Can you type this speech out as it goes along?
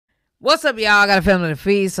What's up, y'all? I got a family to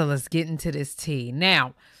feed, so let's get into this tea.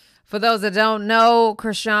 Now, for those that don't know,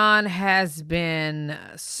 Chrisean has been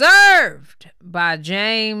served by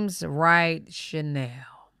James Wright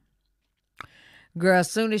Chanel. Girl, as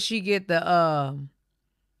soon as she get the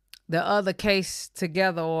other case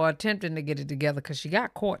together, or attempting to get it together, because she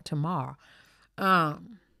got court tomorrow,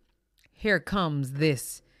 here comes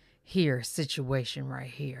this here situation right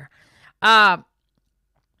here.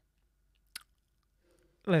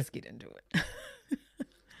 Let's get into it.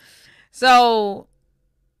 So,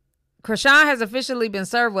 Chrisean has officially been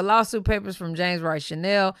served with lawsuit papers from James Wright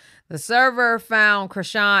Chanel. The server found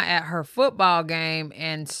Chrisean at her football game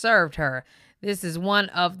and served her. This is one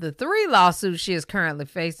of the 3 lawsuits she is currently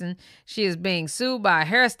facing. She is being sued by a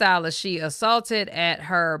hairstylist she assaulted at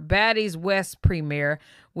her Baddies West premiere,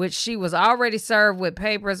 which she was already served with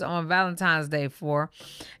papers on Valentine's Day for.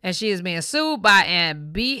 And she is being sued by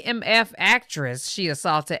an BMF actress she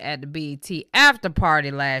assaulted at the BET after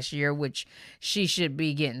party last year, which she should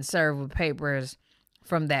be getting served with papers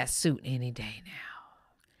from that suit any day now.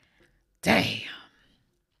 Damn.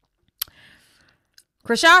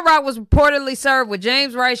 Chrisean Rock was reportedly served with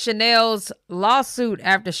James Wright Chanel's lawsuit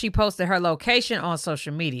after she posted her location on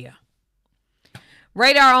social media.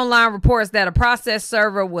 Radar Online reports that a process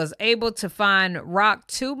server was able to find Rock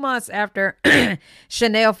 2 months after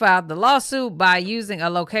Chanel filed the lawsuit by using a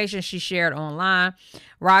location she shared online.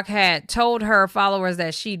 Rock had told her followers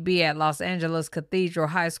that she'd be at Los Angeles Cathedral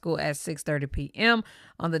High School at 6:30 p.m.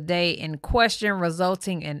 on the day in question,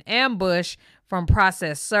 resulting in ambush from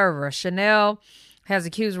process server. Chanel has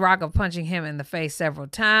accused Rock of punching him in the face several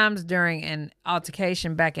times during an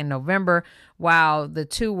altercation back in November while the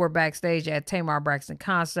two were backstage at Tamar Braxton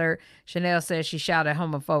concert. Chanel says she shouted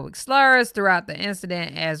homophobic slurs throughout the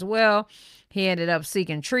incident as well. He ended up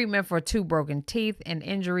seeking treatment for 2 broken teeth and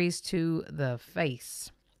injuries to the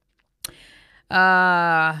face.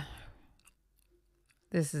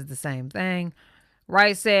 This is the same thing.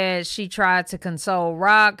 Wright said she tried to console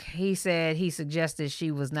Rock. He said he suggested she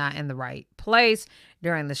was not in the right place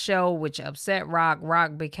during the show, which upset Rock.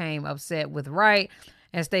 Rock became upset with Wright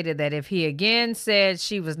and stated that if he again said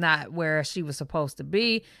she was not where she was supposed to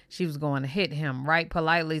be, she was going to hit him. Wright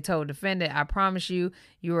politely told defendant, "I promise you,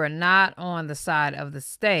 you are not on the side of the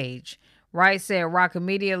stage." Wright said Rock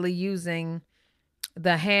immediately using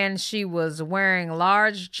the hand she was wearing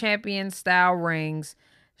large champion-style rings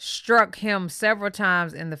struck him several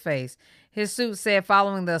times in the face. His suit said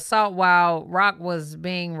following the assault, while Rock was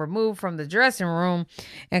being removed from the dressing room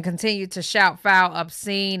and continued to shout foul,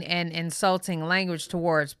 obscene, and insulting language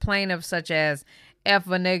towards plaintiffs such as F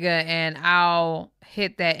a nigga and I'll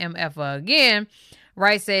hit that MF again.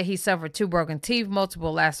 Wright said he suffered 2 broken teeth,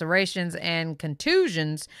 multiple lacerations, and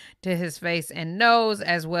contusions to his face and nose,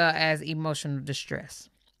 as well as emotional distress.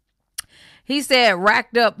 He said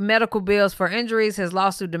racked up medical bills for injuries. His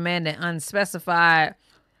lawsuit demanded unspecified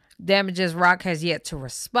damages. Rock has yet to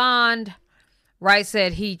respond. Wright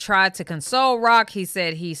said he tried to console Rock. He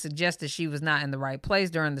said he suggested she was not in the right place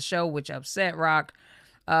during the show, which upset Rock.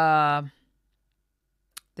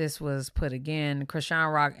 This was put again.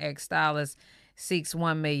 Chrisean Rock ex-stylist seeks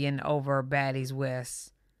 $1 million over Baddies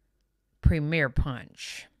West premiere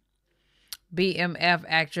punch. BMF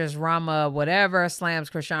actress Rama whatever slams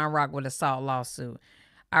Chrisean Rock with assault lawsuit.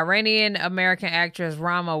 Iranian American actress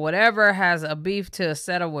Rama whatever has a beef to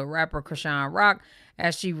settle with rapper Chrisean Rock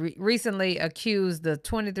as she recently accused the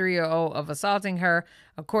 23-year-old of assaulting her.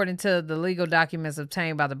 According to the legal documents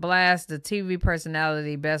obtained by The Blast, the TV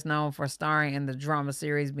personality best known for starring in the drama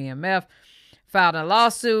series BMF filed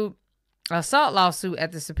a assault lawsuit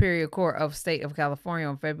at the Superior Court of State of California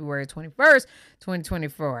on February 21st,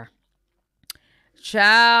 2024.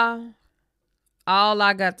 Child, all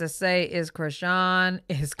I got to say is Chrisean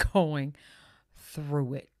is going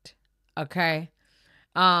through it. Okay.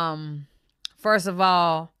 First of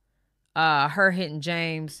all, her hitting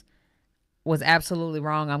James was absolutely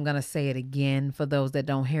wrong. I'm going to say it again for those that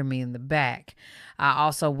don't hear me in the back. I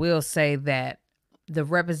also will say that the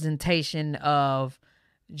representation of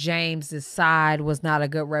James's side was not a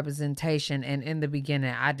good representation, and in the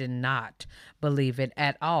beginning I did not believe it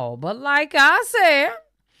at all. But like I said,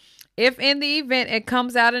 if in the event it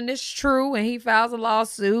comes out and it's true and he files a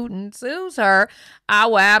lawsuit and sues her, I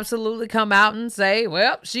will absolutely come out and say,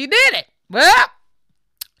 well, she did it. Well,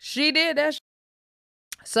 she did that.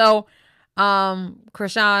 So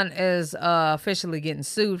Chrisean is officially getting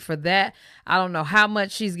sued for that. I don't know how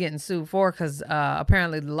much she's getting sued for because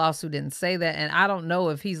apparently the lawsuit didn't say that. And I don't know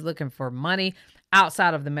if he's looking for money.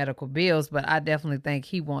 outside of the medical bills, but I definitely think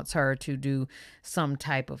he wants her to do some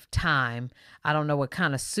type of time. I don't know what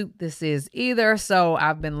kind of suit this is either, so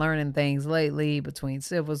I've been learning things lately between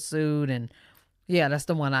civil suit and, yeah, that's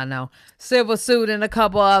the one I know. Civil suit and a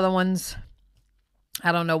couple other ones.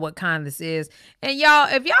 I don't know what kind this is. And y'all,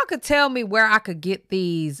 if y'all could tell me where I could get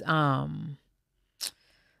this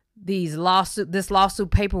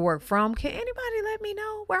lawsuit paperwork from, can anybody let me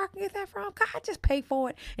know where I can get that from? Can I just pay for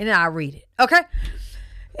it and then I'll read it? Okay.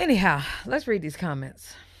 Anyhow, let's read these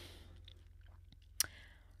comments.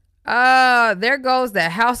 There goes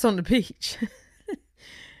that house on the beach.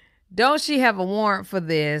 Don't she have a warrant for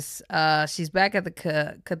this? She's back at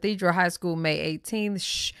the Cathedral High School May 18th.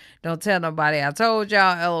 Shh, don't tell nobody I told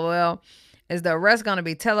y'all. LOL. Is the arrest going to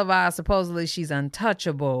be televised? Supposedly she's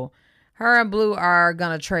untouchable. Her and Blue are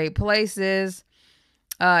going to trade places.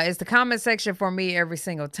 It's the comment section for me every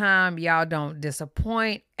single time. Y'all don't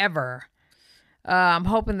disappoint ever. I'm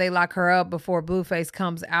hoping they lock her up before Blueface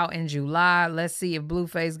comes out in July. Let's see if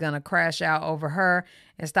Blueface going to crash out over her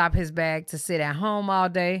and stop his bag to sit at home all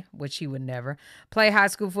day, which he would never. Play high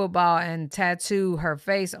school football and tattoo her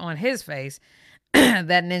face on his face. That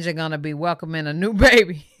ninja going to be welcoming a new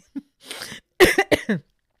baby.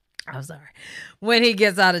 I'm sorry. When he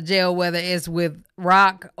gets out of jail, whether it's with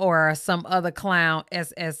Rock or some other clown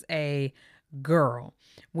SSA girl,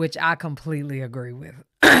 which I completely agree with.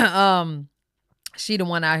 She the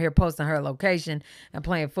one out here posting her location and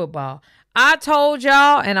playing football. I told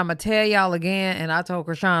y'all, and I'm going to tell y'all again, and I told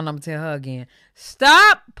Chrisean, I'm going to tell her again.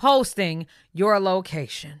 Stop posting your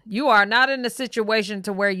location. You are not in a situation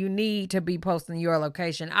to where you need to be posting your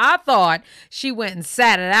location. I thought she went and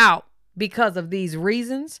sat it out because of these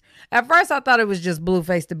reasons. At first, I thought it was just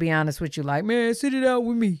Blueface, to be honest with you. Like, man, sit it out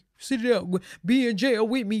with me. Sit it out. Be in jail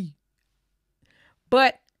with me.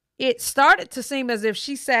 But it started to seem as if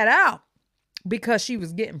she sat out because she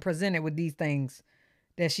was getting presented with these things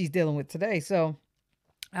that she's dealing with today. So,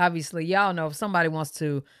 obviously, y'all know if somebody wants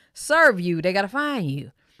to serve you, they got to find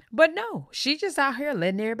you. But no, she just out here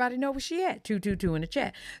letting everybody know where she at. 222 in the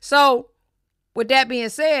chat. So, with that being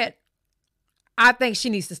said, I think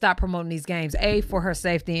she needs to stop promoting these games. A, for her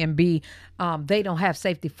safety, and B, they don't have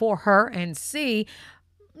safety for her. And C,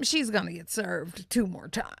 she's going to get served 2 more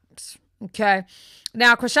times. Okay.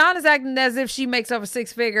 Now, Chrisean is acting as if she makes over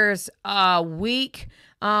 6 figures a week.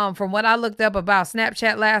 From what I looked up about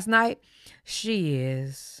Snapchat last night, she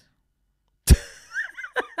is.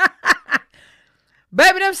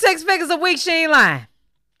 Baby, them 6 figures a week, she ain't lying.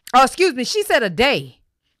 Oh, excuse me. She said a day.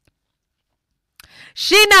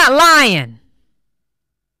 She not lying.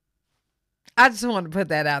 I just wanted to put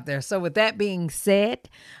that out there. So with that being said,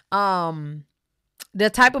 the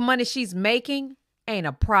type of money she's making ain't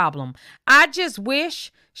a problem. I just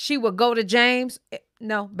wish she would go to James.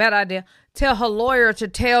 No, bad idea. Tell her lawyer to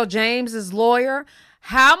tell James's lawyer,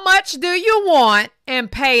 how much do you want, and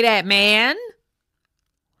pay that man.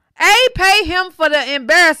 A, pay him for the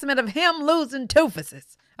embarrassment of him losing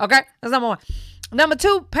toofuses. Okay, that's number 1. Number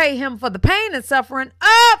 2, pay him for the pain and suffering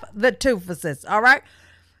of the toofuses. All right.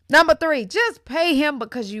 Number 3, just pay him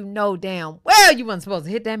because you know damn well you wasn't supposed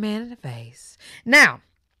to hit that man in the face. Now,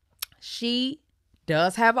 she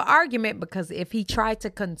does have an argument, because if he tried to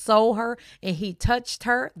console her and he touched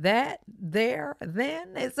her then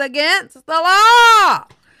it's against the law.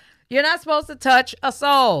 You're not supposed to touch a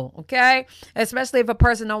soul, okay? Especially if a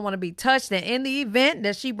person don't want to be touched. And in the event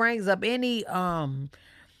that she brings up any, what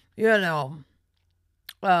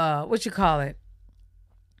you call it?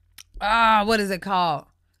 What is it called?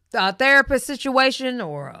 A therapist situation,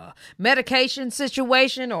 or a medication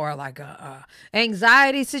situation, or like a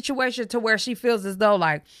anxiety situation, to where she feels as though,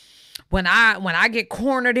 like, when I get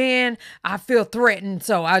cornered in, I feel threatened,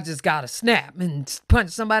 so I just gotta snap and punch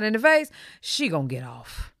somebody in the face. She gonna get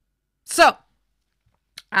off. So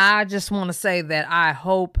I just want to say that I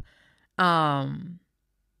hope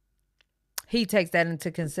he takes that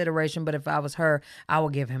into consideration. But if I was her, I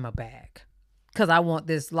would give him a bag. Because I want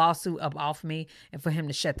this lawsuit up off me and for him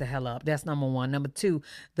to shut the hell up. That's number 1. Number 2,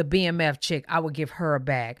 the BMF chick, I would give her a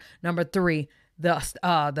bag. Number 3, the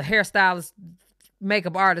hairstylist,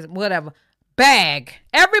 makeup artist, whatever, bag.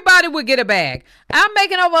 Everybody would get a bag. I'm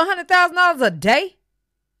making over $100,000 a day.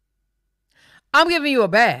 I'm giving you a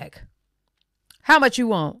bag. How much you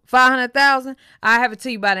want? 500,000? I have it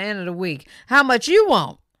to you by the end of the week. How much you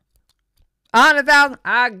want? 100,000?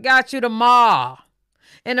 I got you tomorrow.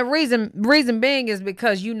 And the reason being is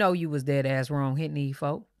because you know you was dead ass wrong hitting these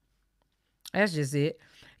folk. That's just it.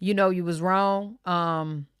 You know you was wrong.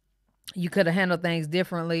 You could have handled things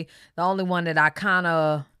differently. The only one that I kind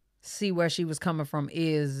of see where she was coming from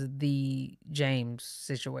is the James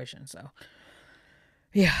situation. So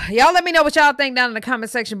Yeah, y'all let me know what y'all think down in the comment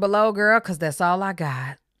section below, girl, because that's all I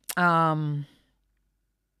got. I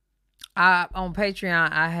on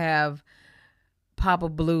Patreon I have Papa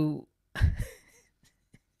Blue.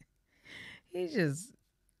 He just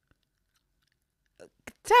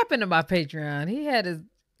tap into my Patreon. He had his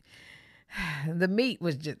the meat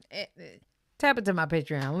was just tap into my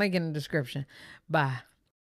Patreon. Link in the description. Bye.